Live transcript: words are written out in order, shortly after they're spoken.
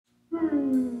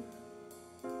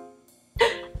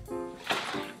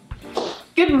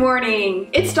Good morning,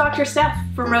 it's Dr. Steph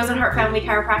from Rozenhart Family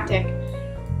Chiropractic.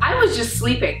 I was just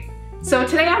sleeping, so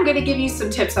today I'm going to give you some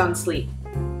tips on sleep.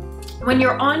 When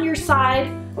you're on your side,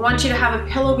 I want you to have a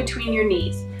pillow between your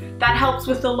knees. That helps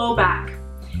with the low back.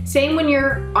 Same when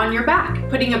you're on your back,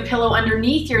 putting a pillow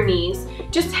underneath your knees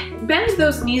just bends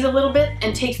those knees a little bit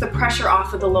and takes the pressure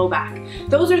off of the low back.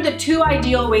 Those are the two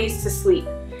ideal ways to sleep.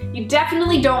 You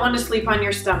definitely don't want to sleep on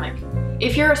your stomach.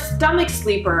 If you're a stomach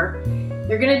sleeper,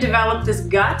 you're going to develop this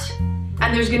gut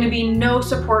and there's going to be no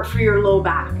support for your low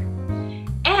back.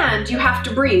 And you have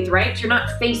to breathe, right? You're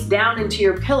not face down into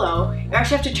your pillow. You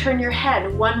actually have to turn your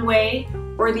head one way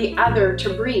or the other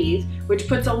to breathe, which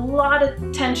puts a lot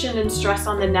of tension and stress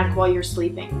on the neck while you're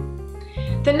sleeping.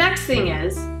 The next thing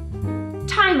is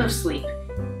time of sleep.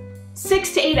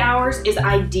 6 to 8 hours is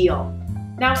ideal.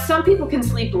 Now, some people can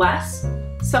sleep less,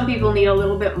 some people need a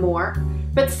little bit more,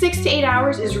 but 6 to 8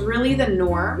 hours is really the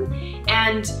norm,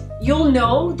 and you'll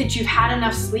know that you've had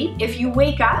enough sleep if you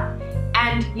wake up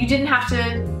and you didn't have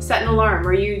to set an alarm,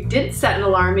 or you did set an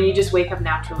alarm and you just wake up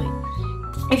naturally.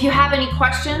 If you have any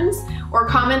questions or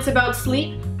comments about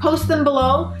sleep, post them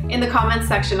below in the comments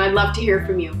section. I'd love to hear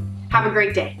from you. Have a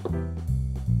great day.